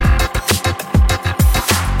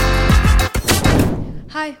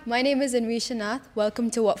Hi, my name is Anvisha Nath.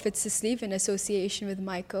 Welcome to What Fits the Sleeve in association with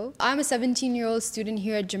Maiko. I'm a 17-year-old student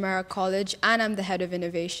here at Jamara College and I'm the head of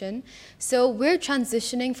innovation. So we're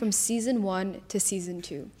transitioning from season 1 to season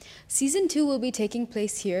 2. Season 2 will be taking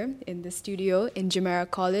place here in the studio in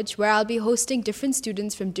Jamara College, where I'll be hosting different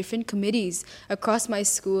students from different committees across my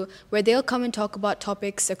school, where they'll come and talk about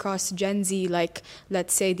topics across Gen Z, like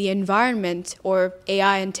let's say the environment or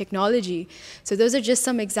AI and technology. So those are just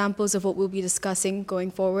some examples of what we'll be discussing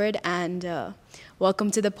going forward, and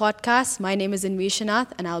welcome to the podcast. My name is Anvisha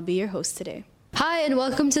Nath and I'll be your host today. Hi and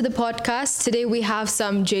welcome to the podcast. Today we have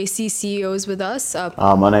some JC CEOs with us.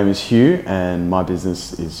 My name is Hugh and my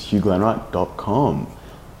business is hughglenwright.com.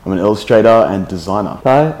 I'm an illustrator and designer.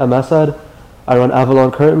 Hi, I'm Asad. I run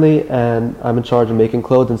Avalon currently and I'm in charge of making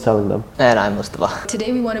clothes and selling them. And I'm Mustafa.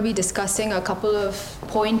 Today we want to be discussing a couple of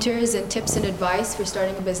pointers and tips and advice for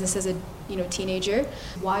starting a business as a teenager.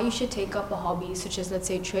 Why you should take up a hobby such as, let's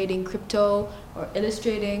say, trading crypto or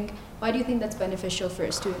illustrating. Why do you think that's beneficial for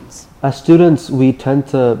students? As students, we tend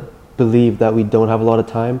to believe that we don't have a lot of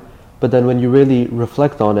time, but then when you really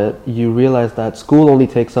reflect on it, you realize that school only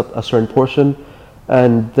takes up a certain portion,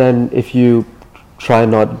 and then if you try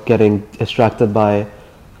not getting distracted by,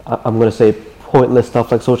 I'm going to say, pointless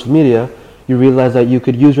stuff like social media, you realize that you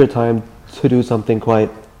could use your time to do something quite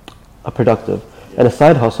productive. And a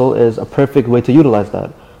side hustle is a perfect way to utilize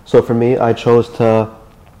that. So for me, I chose to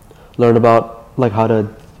learn about how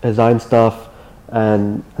to design stuff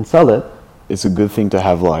and sell it. It's a good thing to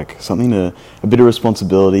have a bit of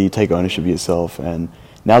responsibility, take ownership of yourself, and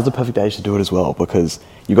now's the perfect age to do it as well, because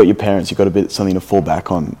you've got your parents, you've got something to fall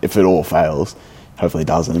back on if it all fails. Hopefully it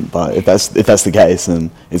doesn't, but if that's the case,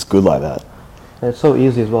 then it's good like that. And it's so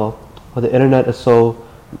easy as well. The internet is so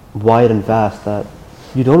wide and vast that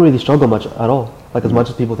you don't really struggle much at all, as much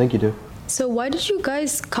as people think you do. So why did you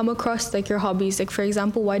guys come across your hobbies? For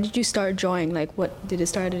example, why did you start drawing? What did it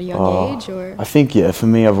start at a young age, or? I think, for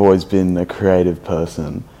me, I've always been a creative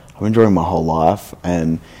person. I've been drawing my whole life,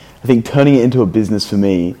 and I think turning it into a business for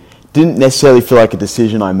me didn't necessarily feel like a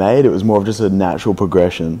decision I made. It was more of just a natural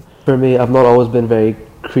progression. For me, I've not always been very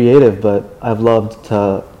creative, but I've loved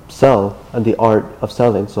to sell and the art of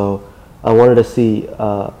selling. So I wanted to see,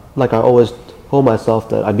 I always told myself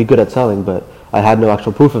that I'd be good at selling, but I had no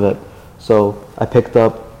actual proof of it. So I picked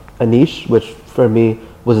up a niche, which for me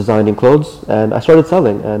was designing clothes, and I started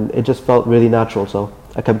selling, and it just felt really natural. So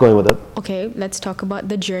I kept going with it. Okay, let's talk about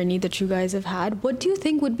the journey that you guys have had. What do you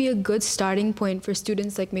think would be a good starting point for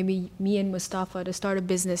students like maybe me and Mustafa to start a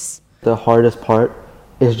business? The hardest part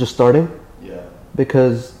is just starting. Yeah.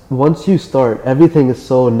 Because once you start, everything is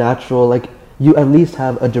so natural. You at least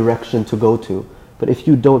have a direction to go to. But if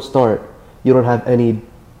you don't start, you don't have any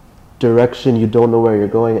direction, you don't know where you're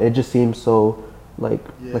going. It just seems so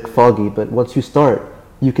foggy. But once you start,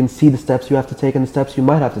 you can see the steps you have to take and the steps you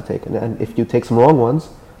might have to take. And if you take some wrong ones,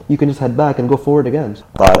 you can just head back and go forward again.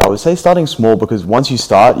 But I would say starting small, because once you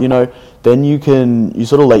start, then you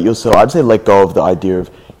sort of let go of the idea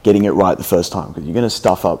of getting it right the first time, because you're going to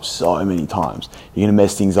stuff up so many times. You're going to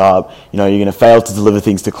mess things up, you're going to fail to deliver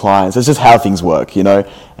things to clients. That's just how things work,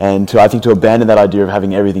 and to abandon that idea of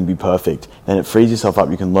having everything be perfect, then it frees yourself up.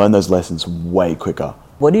 You can learn those lessons way quicker.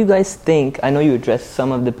 What do you guys think? I know you addressed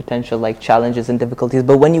some of the potential challenges and difficulties,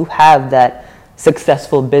 but when you have that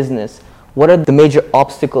successful business, what are the major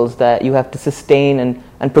obstacles that you have to sustain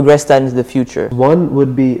and progress that into the future? One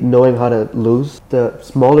would be knowing how to lose. The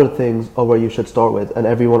smaller things are where you should start with, and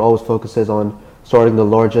everyone always focuses on starting the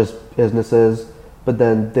largest businesses, but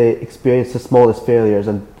then they experience the smallest failures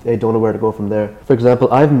and they don't know where to go from there. For example,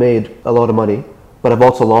 I've made a lot of money, but I've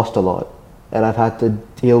also lost a lot, and I've had to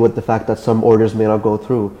deal with the fact that some orders may not go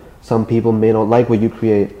through. Some people may not like what you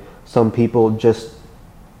create. Some people just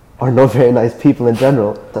are not very nice people in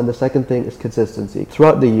general. And the second thing is consistency.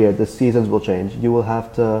 Throughout the year, the seasons will change. You will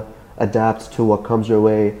have to adapt to what comes your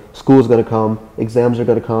way. School's going to come, exams are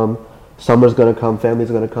going to come, summer's going to come,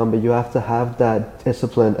 family's going to come, but you have to have that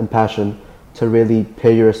discipline and passion to really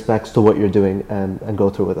pay your respects to what you're doing and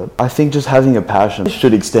go through with it. I think just having a passion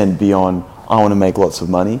should extend beyond, I want to make lots of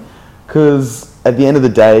money, because at the end of the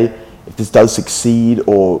day, if this does succeed,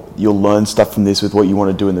 or you'll learn stuff from this with what you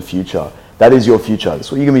want to do in the future, that is your future.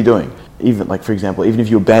 That's what you're going to be doing. Even for example, even if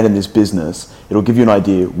you abandon this business, it'll give you an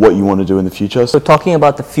idea what you want to do in the future. So talking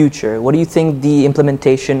about the future, what do you think the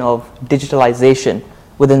implementation of digitalization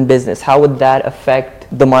within business, how would that affect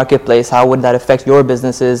the marketplace? How would that affect your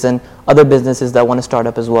businesses and other businesses that want to start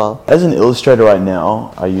up as well? As an illustrator right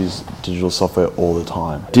now, I use digital software all the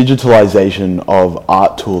time. Digitalization of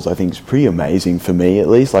art tools, I think, is pretty amazing for me, at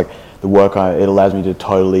least. The work, it allows me to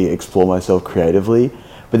totally explore myself creatively.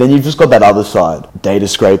 But then you've just got that other side, data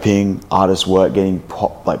scraping, artist work getting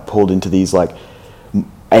pulled into these like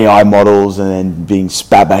AI models and then being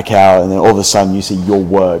spat back out, and then all of a sudden you see your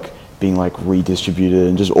work being like redistributed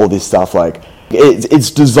and just all this stuff. Like it's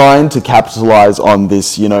designed to capitalize on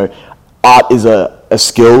this, you know, art is a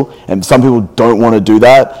skill and some people don't want to do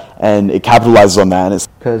that, and it capitalizes on that. And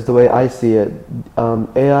because the way I see it,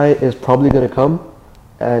 AI is probably going to come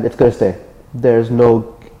and it's going to stay. There's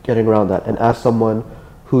no getting around that. And as someone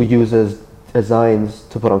who uses designs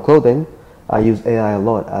to put on clothing, I use AI a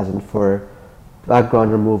lot, as in for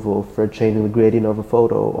background removal, for changing the gradient of a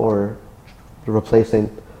photo, or replacing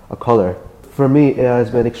a color. For me, AI has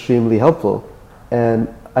been extremely helpful, and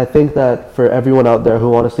I think that for everyone out there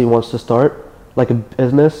who honestly wants to start like a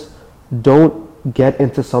business, don't get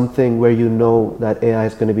into something where you know that AI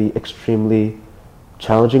is going to be extremely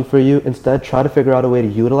challenging for you. Instead, try to figure out a way to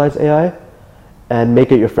utilize AI and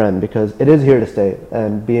make it your friend, because it is here to stay,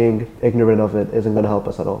 and being ignorant of it isn't going to help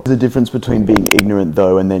us at all. there's a difference between being ignorant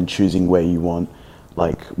though and then choosing where you want,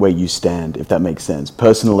 like where you stand, if that makes sense.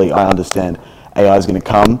 Personally, I understand AI is going to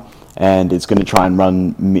come and it's going to try and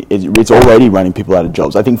run me. It's already running people out of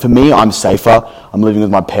jobs. I think for me, I'm safer. I'm living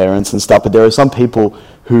with my parents and stuff, but there are some people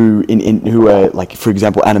who who are like, for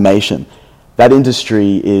example, animation. That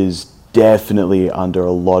industry is definitely under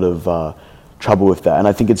a lot of trouble with that, and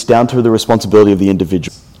I think it's down to the responsibility of the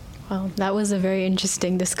individual. Well, that was a very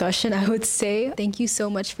interesting discussion, I would say. Thank you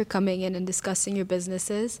so much for coming in and discussing your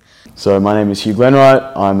businesses. So my name is Hugh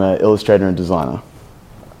Glenwright. I'm an illustrator and designer.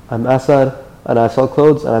 I'm Asad, and I sell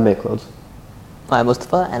clothes and I make clothes. I'm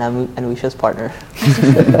Mustafa, and I'm Anwisha's partner.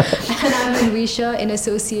 And I'm Anwisha in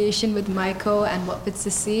association with Maiko and What Fits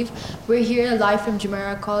the Sleeve. We're here live from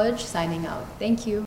Jumeirah College, signing out. Thank you.